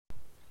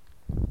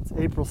It's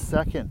April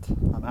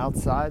 2nd. I'm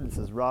outside. This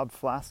is Rob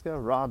Flaska,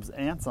 Rob's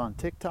Ants on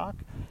TikTok,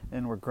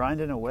 and we're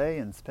grinding away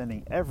and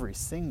spending every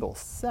single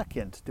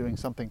second doing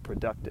something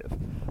productive.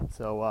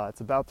 So it's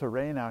about to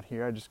rain out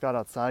here. I just got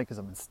outside because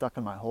I've been stuck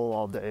in my hole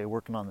all day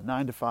working on the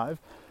 9 to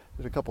 5.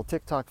 Did a couple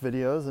TikTok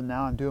videos, and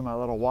now I'm doing my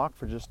little walk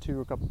for just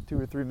 2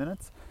 or 3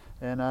 minutes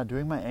and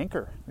doing my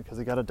anchor because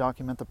I got to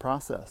document the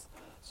process.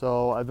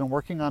 So I've been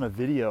working on a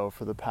video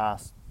for the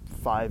past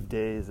 5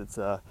 days. It's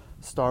a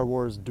Star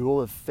Wars Duel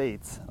of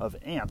Fates of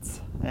ants,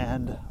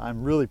 and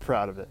I'm really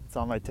proud of it. It's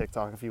on my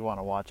TikTok if you want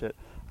to watch it.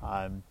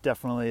 I'm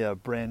definitely a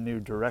brand new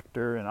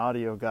director and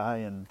audio guy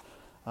and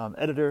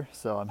editor,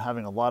 so I'm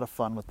having a lot of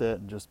fun with it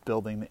and just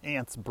building the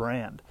Ants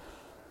brand.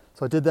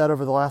 So I did that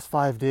over the last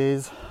 5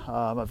 days.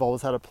 I've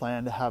always had a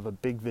plan to have a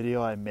big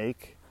video I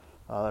make.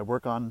 I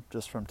work on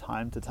just from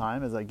time to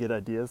time as I get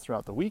ideas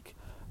throughout the week.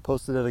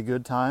 Post it at a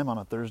good time on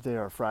a Thursday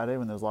or a Friday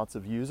when there's lots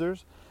of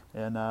users.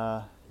 And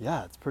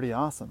yeah, it's pretty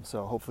awesome.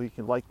 So hopefully you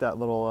can like that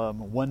little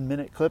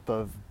 1-minute clip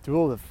of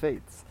Duel of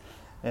Fates.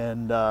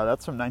 And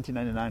that's from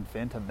 1999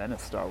 Phantom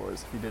Menace Star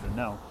Wars, if you didn't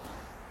know.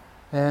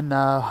 And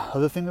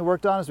other thing we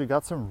worked on is we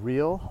got some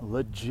real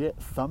legit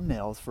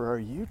thumbnails for our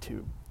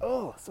YouTube.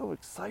 Oh, so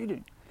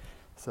exciting.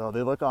 So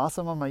they look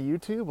awesome on my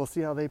YouTube. We'll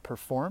see how they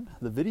perform.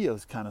 The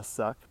videos kind of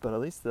suck, but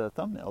at least the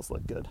thumbnails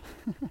look good.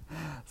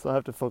 So I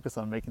have to focus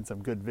on making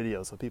some good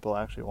videos so people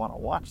actually want to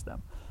watch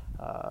them.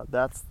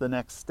 That's the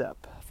next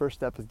step. First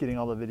step is getting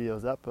all the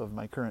videos up of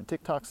my current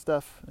TikTok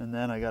stuff, and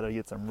then I got to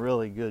get some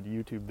really good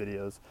YouTube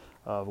videos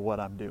of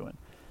what I'm doing.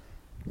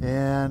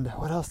 And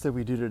what else did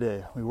we do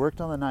today? We worked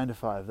on the 9 to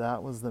 5.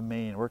 That was the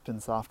main. Worked in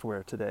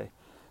software today,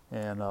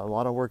 and a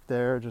lot of work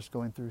there, just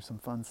going through some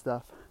fun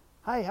stuff.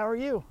 Hi, how are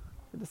you?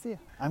 Good to see you.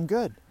 I'm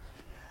good.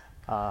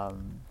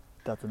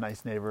 That's a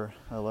nice neighbor.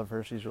 I love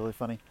her. She's really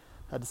funny.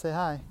 Had to say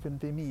hi.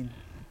 Couldn't be mean.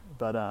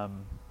 But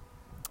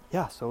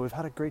yeah, so we've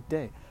had a great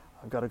day.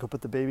 I've got to go put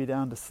the baby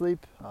down to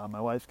sleep.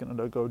 My wife's going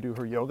to go do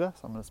her yoga,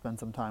 so I'm going to spend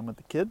some time with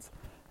the kids.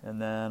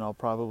 And then I'll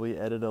probably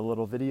edit a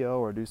little video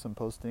or do some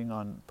post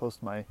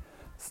my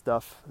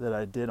stuff that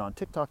I did on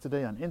TikTok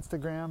today on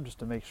Instagram, just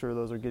to make sure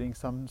those are getting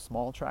some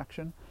small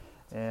traction.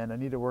 And I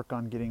need to work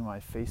on getting my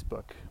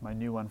Facebook, my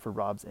new one for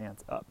Rob's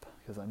Ants, up,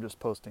 because I'm just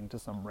posting to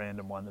some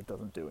random one that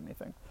doesn't do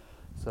anything.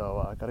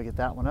 So I got to get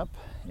that one up.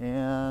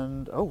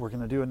 And we're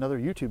going to do another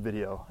YouTube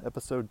video,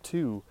 episode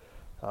 2.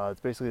 It's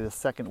basically the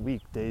second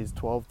week, days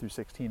 12 through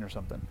 16 or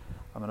something.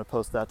 I'm going to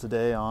post that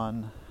today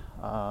on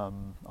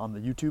the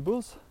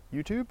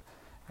YouTube,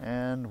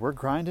 and we're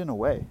grinding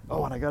away.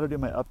 Oh, and I got to do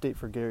my update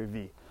for Gary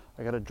Vee.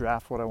 I got to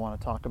draft what I want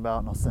to talk about,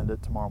 and I'll send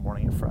it tomorrow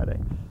morning and Friday.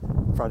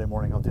 Friday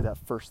morning, I'll do that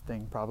first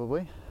thing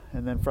probably.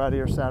 And then Friday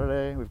or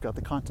Saturday, we've got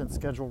the content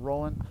schedule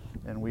rolling,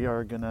 and we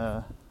are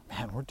gonna,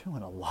 man, we're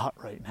doing a lot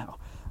right now.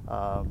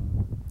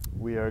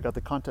 We are got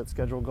the content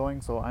schedule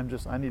going, so I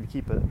need to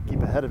keep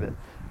ahead of it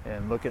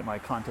and look at my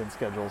content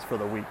schedules for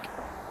the week.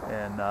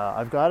 And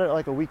I've got it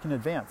like a week in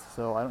advance,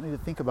 so I don't need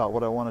to think about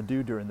what I want to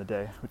do during the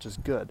day, which is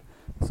good.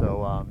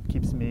 So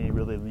keeps me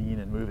really lean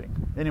and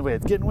moving. Anyway,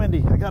 it's getting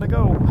windy. I gotta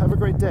go. Have a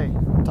great day.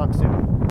 Talk soon.